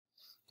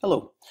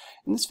Hello.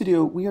 In this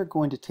video, we are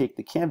going to take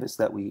the canvas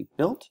that we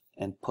built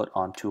and put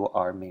onto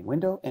our main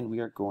window, and we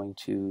are going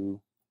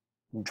to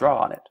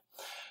draw on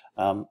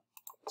it.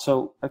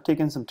 So I've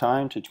taken some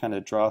time to kind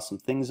of draw some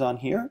things on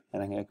here,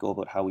 and I'm going to go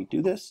about how we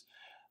do this.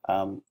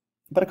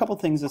 But a couple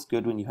things that's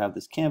good when you have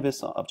this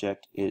canvas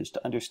object is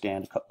to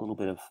understand a little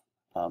bit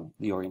of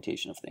the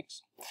orientation of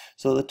things.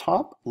 So the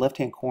top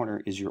left-hand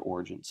corner is your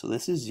origin. So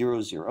this is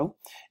 0, 0,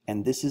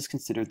 and this is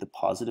considered the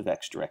positive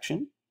x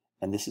direction,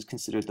 and this is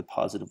considered the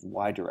positive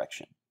y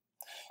direction.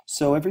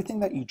 So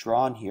everything that you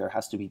draw on here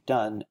has to be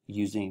done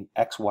using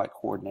xy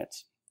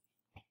coordinates,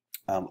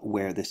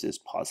 where this is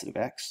positive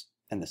x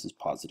and this is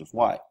positive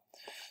y.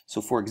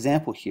 So for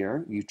example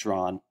here, you've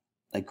drawn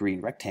a green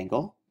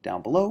rectangle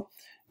down below,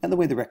 and the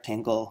way the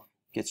rectangle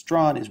gets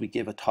drawn is we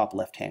give a top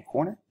left-hand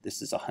corner.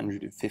 This is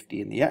 150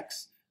 in the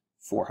x,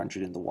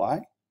 400 in the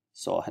y,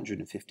 so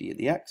 150 in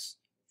the x,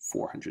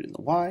 400 in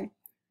the y,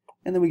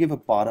 and then we give a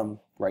bottom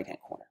right-hand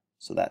corner.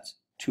 So that's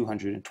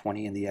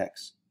 220 in the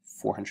x,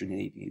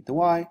 480 in the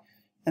y,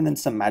 and then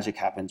some magic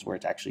happens where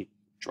it actually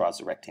draws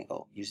a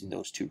rectangle using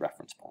those two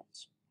reference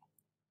points.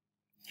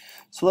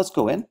 So let's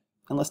go in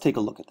and let's take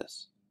a look at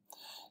this.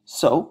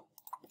 So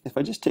if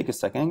I just take a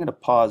second, I'm going to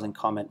pause and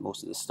comment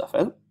most of this stuff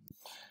out.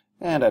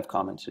 And I've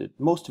commented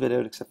most of it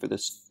out except for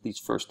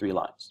these first 3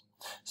 lines.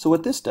 So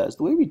what this does,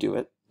 the way we do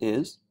it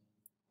is,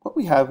 what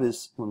we have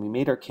is, when we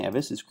made our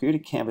canvas, is create a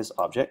canvas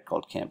object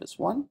called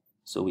canvas1.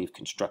 So we've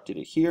constructed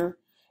it here,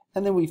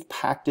 and then we've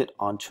packed it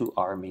onto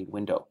our main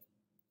window.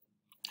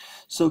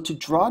 So to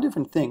draw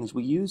different things,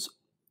 we use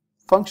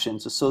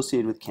functions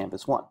associated with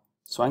canvas1.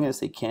 So I'm going to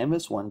say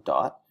canvas1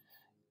 dot,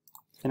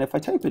 and if I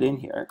type it in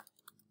here,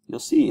 you'll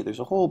see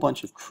there's a whole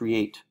bunch of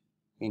create.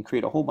 You can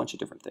create a whole bunch of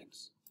different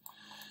things.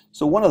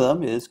 So one of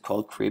them is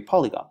called create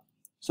polygon.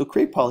 So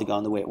create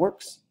polygon, the way it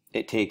works,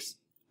 it takes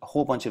a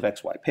whole bunch of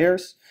xy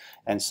pairs,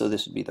 and so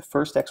this would be the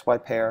first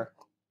xy pair,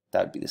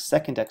 that would be the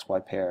second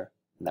xy pair,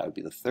 and that would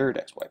be the third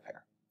xy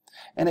pair.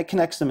 And it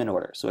connects them in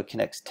order. So it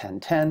connects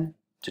 1010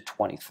 to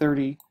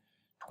 2030,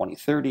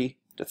 2030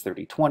 to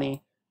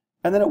 3020,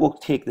 and then it will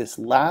take this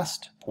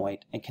last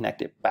point and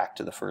connect it back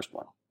to the first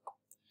one.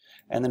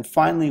 And then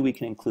finally we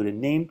can include a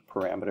named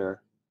parameter,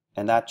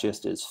 and that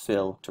just is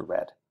fill to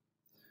red.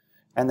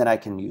 And then I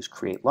can use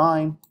create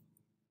line.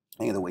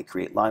 And the way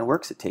create line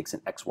works, it takes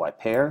an xy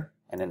pair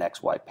and an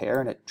xy pair,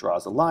 and it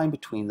draws a line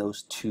between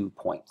those 2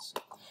 points.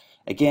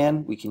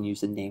 Again, we can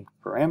use a named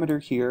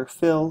parameter here,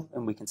 fill,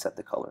 and we can set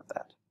the color of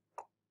that.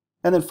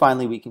 And then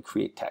finally we can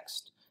create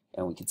text,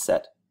 and we can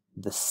set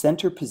the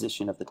center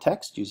position of the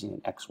text using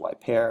an xy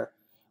pair.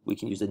 We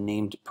can use a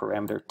named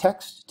parameter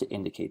text to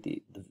indicate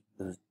the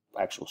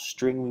actual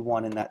string we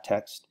want in that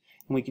text,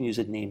 and we can use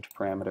a named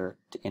parameter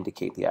to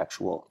indicate the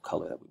actual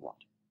color that we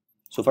want.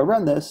 So if I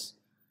run this,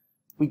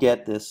 we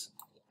get this.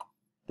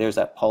 There's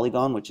that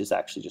polygon, which is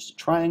actually just a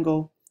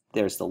triangle.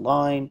 There's the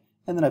line,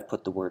 and then I've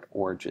put the word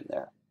origin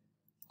there.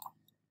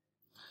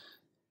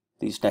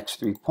 These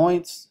next 3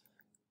 points,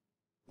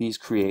 these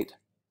create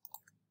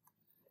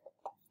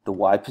the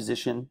y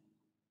position.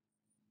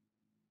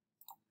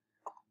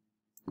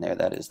 And there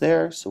that is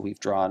there. So we've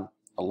drawn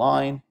a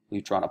line,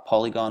 we've drawn a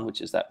polygon, which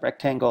is that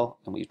rectangle,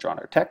 and we've drawn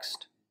our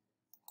text.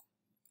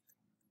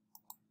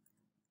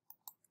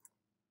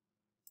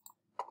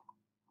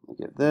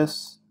 Give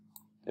this,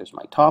 there's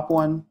my top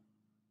one,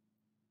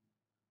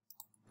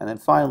 and then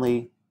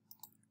finally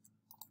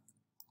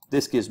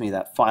this gives me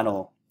that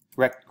final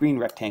green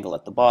rectangle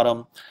at the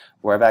bottom,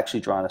 where I've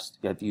actually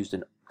I've used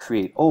a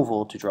create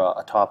oval to draw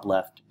a top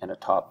left and a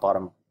top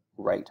bottom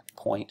right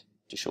point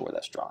to show where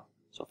that's drawn.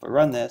 So if I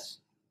run this,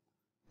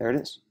 there it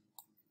is.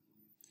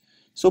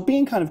 So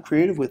being kind of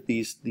creative with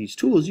these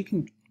tools, you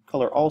can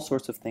color all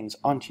sorts of things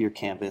onto your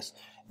canvas,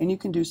 and you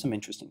can do some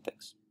interesting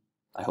things.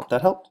 I hope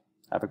that helped.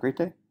 Have a great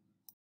day.